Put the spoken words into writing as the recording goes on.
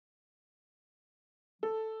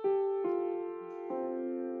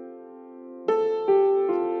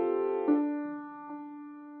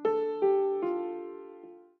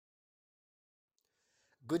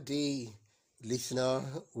Good day, listener.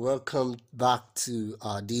 Welcome back to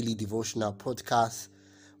our daily devotional podcast.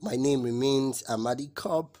 My name remains Amadi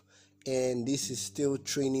Cobb, and this is still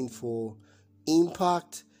training for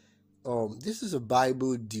impact. This is a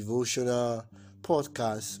Bible devotional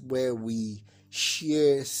podcast where we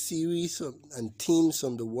share series and themes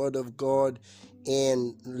on the Word of God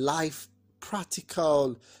and life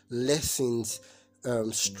practical lessons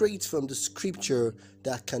straight from the scripture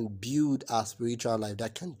that can build our spiritual life,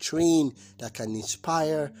 that can train, that can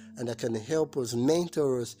inspire, and that can help us,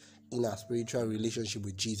 mentor us in our spiritual relationship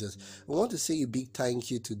with Jesus. I want to say a big thank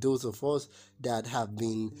you to those of us that have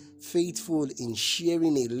been faithful in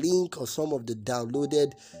sharing a link or some of the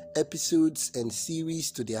downloaded episodes and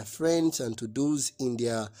series to their friends and to those in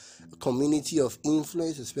their community of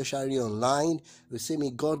influence, especially online. We say, may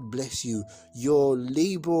God bless you. Your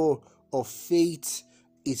labor of faith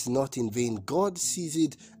is not in vain. God sees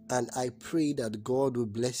it, and I pray that God will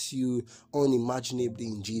bless you unimaginably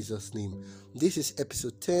in Jesus' name. This is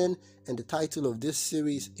episode 10, and the title of this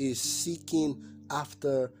series is Seeking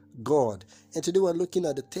After God. And today we're looking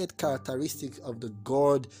at the third characteristic of the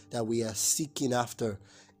God that we are seeking after,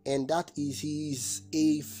 and that is He's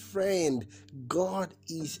a friend. God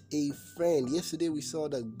is a friend. Yesterday we saw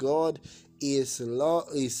that God is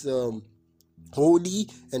holy,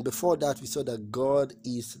 and before that we saw that God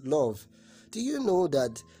is love. Do you know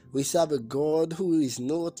that we serve a God who is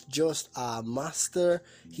not just our master,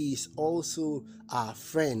 He is also our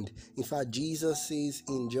friend? In fact, Jesus says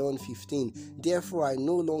in John 15, therefore I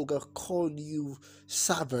no longer call you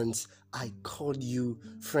servants, I call you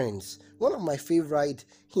friends. One of my favorite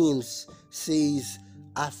hymns says,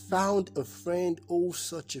 I found a friend, oh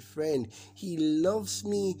such a friend. He loves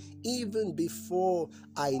me even before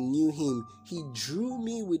I knew him. He drew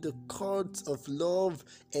me with the cords of love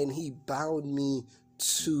and he bound me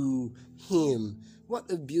to him.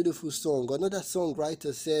 What a beautiful song. Another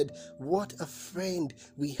songwriter said, what a friend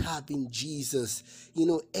we have in Jesus. You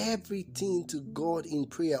know, everything to God in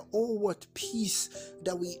prayer. Oh, what peace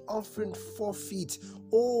that we often forfeit.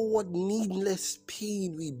 Oh, what needless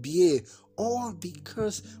pain we bear. All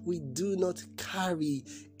because we do not carry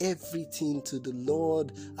everything to the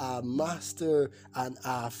Lord, our Master and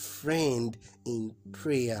our friend in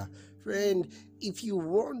prayer. Friend, if you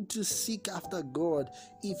want to seek after God,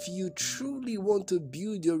 if you truly want to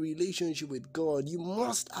build your relationship with God, you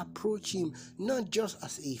must approach Him not just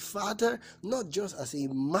as a father, not just as a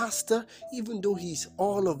master, even though He's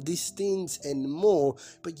all of these things and more,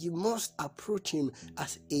 but you must approach Him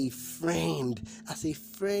as a friend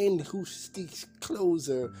who sticks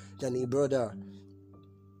closer than a brother.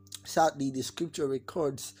 Sadly, the scripture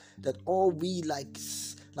records that all we like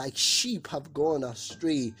sheep have gone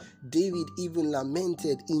astray. David even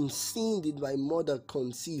lamented, in sin did my mother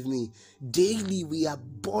conceive me. Daily we are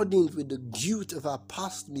burdened with the guilt of our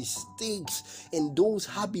past mistakes and those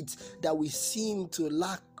habits that we seem to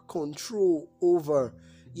lack control over.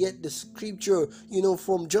 Yet the scripture,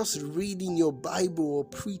 from just reading your Bible or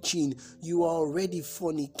preaching, you are already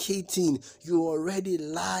fornicating, you are already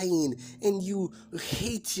lying, and you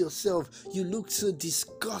hate yourself. You look so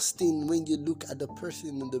disgusting when you look at the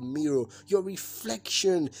person in the mirror. Your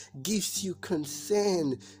reflection gives you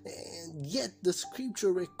concern. And yet the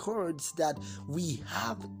scripture records that we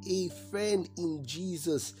have a friend in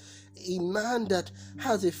Jesus. A man that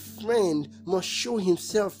has a friend must show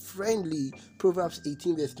himself friendly. Proverbs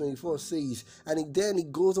 18 verse 24 says, and then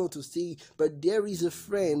it goes on to say, but there is a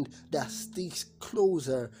friend that sticks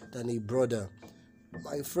closer than a brother.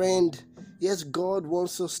 My friend, yes, God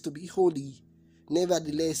wants us to be holy.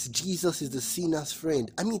 Nevertheless, Jesus is the sinner's friend.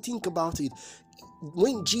 I mean, think about it.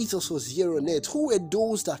 When Jesus was here on earth, who were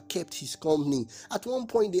those that kept his company? At one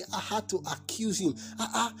point, they had to accuse him.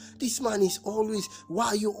 This man is always, why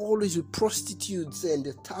are you always with prostitutes and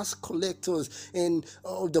the tax collectors and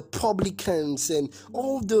the publicans and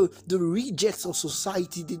all the rejects of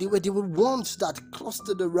society? They were ones that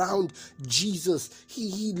clustered around Jesus.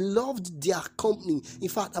 He loved their company. In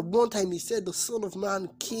fact, at one time he said, the Son of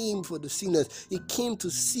Man came for the sinners. He came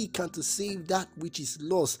to seek and to save that which is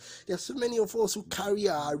lost. There are so many of us who carry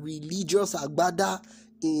our religious agbada,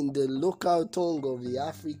 in the local tongue of the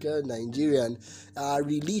African Nigerian,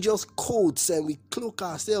 religious coats, and we cloak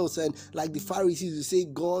ourselves, and like the Pharisees, we say,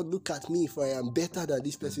 God, look at me, for I am better than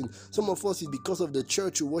this person. Some of us is because of the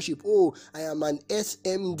church we worship. Oh, I am an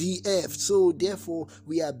SMDF, so therefore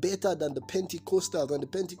we are better than the Pentecostals, and the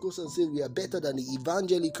Pentecostals say we are better than the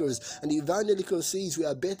evangelicals, and the evangelicals says we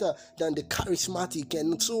are better than the charismatic,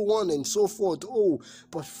 and so on and so forth. Oh,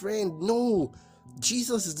 but friend, no. He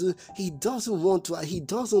doesn't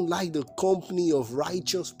like the company of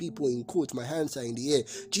righteous people, in quote, my hands are in the air.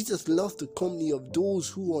 Jesus loves the company of those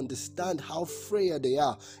who understand how frail they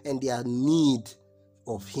are and their need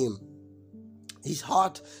of him. His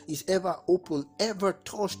heart is ever open, ever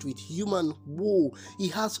touched with human woe. He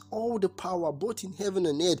has all the power both in heaven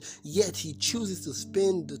and earth, yet he chooses to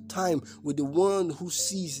spend the time with the one who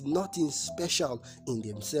sees nothing special in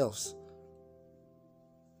themselves.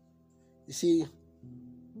 You see,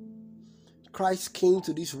 Christ came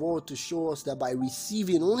to this world to show us that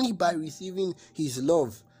only by receiving his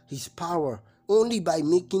love, his power, only by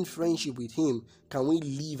making friendship with him can we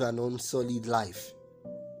live an unsullied life.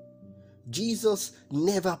 Jesus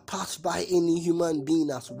never passed by any human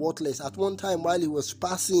being as worthless. At one time, while he was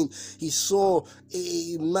passing, he saw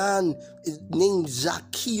a man named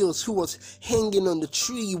Zacchaeus who was hanging on the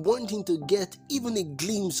tree, wanting to get even a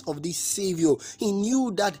glimpse of this Savior. He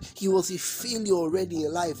knew that he was a failure already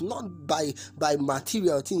in life, not by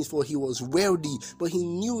material things, for he was wealthy, but he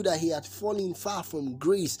knew that he had fallen far from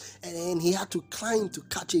grace, and he had to climb to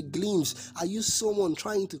catch a glimpse. Are you someone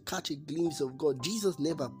trying to catch a glimpse of God? Jesus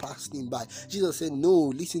never passed him by. Jesus said, no,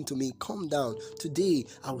 listen to me, calm down. Today,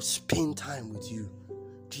 I will spend time with you.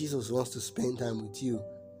 Jesus wants to spend time with you.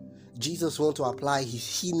 Jesus wants to apply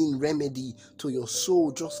his healing remedy to your soul,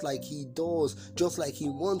 just like he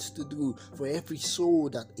wants to do for every soul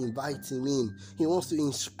that invites him in. He wants to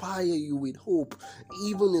inspire you with hope,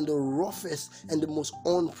 even in the roughest and the most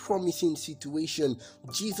unpromising situation.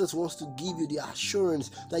 Jesus wants to give you the assurance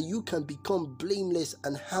that you can become blameless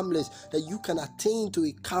and harmless, that you can attain to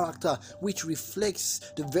a character which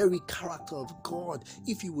reflects the very character of God,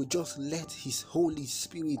 if you would just let his Holy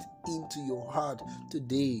Spirit into your heart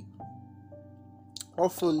today.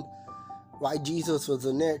 Often, while Jesus was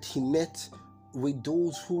on earth, he met with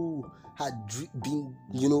those who had been,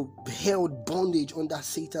 held bondage under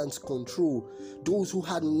Satan's control, those who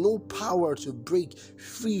had no power to break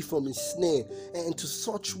free from his snare. And to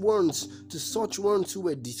such ones who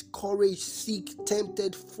were discouraged, sick,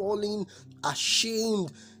 tempted, falling,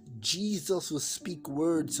 ashamed, Jesus will speak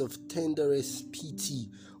words of tenderest pity,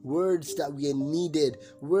 words that were needed,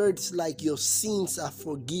 words like your sins are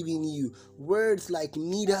forgiven you, words like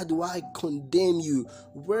neither do I condemn you,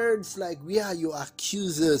 words like we are your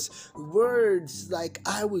accusers, words like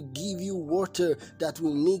I will give you water that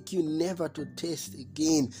will make you never to taste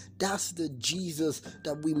again. That's the Jesus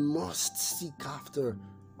that we must seek after.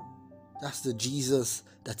 That's the Jesus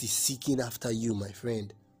that is seeking after you, my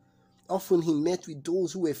friend. Often he met with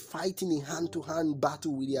those who were fighting a hand-to-hand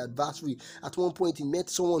battle with the adversary. At one point he met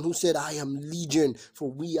someone who said, I am legion,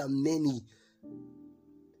 for we are many.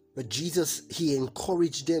 But Jesus, he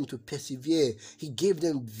encouraged them to persevere. He gave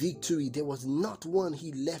them victory. There was not one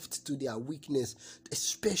he left to their weakness,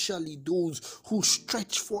 especially those who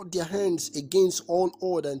stretched forth their hands against all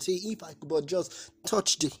odds and say, if I could but just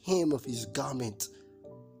touch the hem of his garment.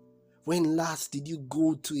 When last did you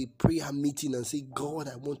go to a prayer meeting and say, God,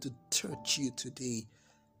 I want to touch you today?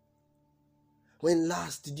 When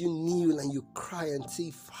last did you kneel and you cry and say,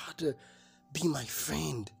 Father, be my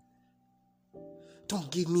friend? Don't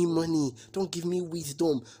give me money. Don't give me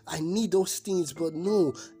wisdom. I need those things, but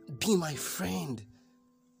no, be my friend.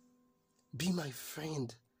 Be my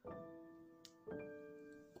friend.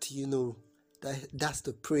 Do you know that's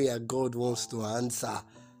the prayer God wants to answer?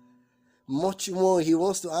 Much more, he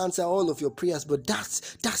wants to answer all of your prayers, but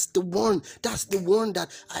that's the one that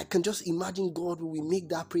I can just imagine. God, when we make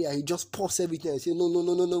that prayer, he just pops everything and say, no,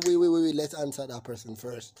 wait, let's answer that person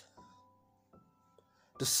first.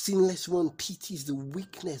 The sinless one pities the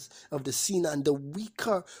weakness of the sinner, and the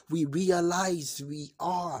weaker we realize we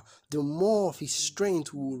are, the more of his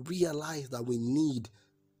strength we will realize that we need.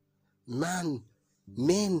 Men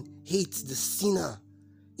hate the sinner,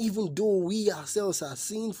 even though we ourselves are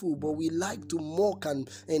sinful, but we like to mock and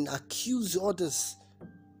accuse others.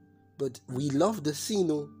 But we love the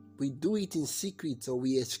sin, we do it in secret, or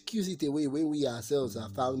we excuse it away when we ourselves are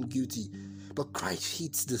found guilty. But Christ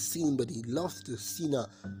hates the sin, but he loves the sinner.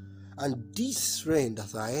 And this, friend,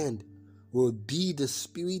 at our end, will be the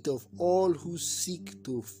spirit of all who seek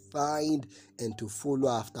to find and to follow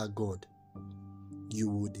after God. You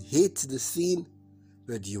would hate the sin,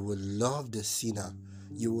 but you will love the sinner.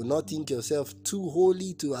 You will not think yourself too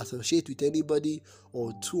holy to associate with anybody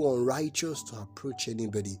or too unrighteous to approach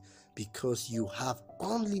anybody, because you have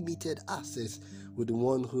unlimited access with the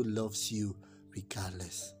one who loves you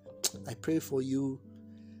regardless. I pray for you.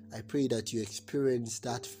 I pray that you experience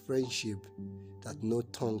that friendship that no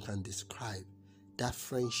tongue can describe. That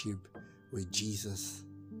friendship with Jesus,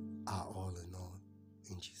 our all in all.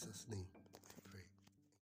 In Jesus' name.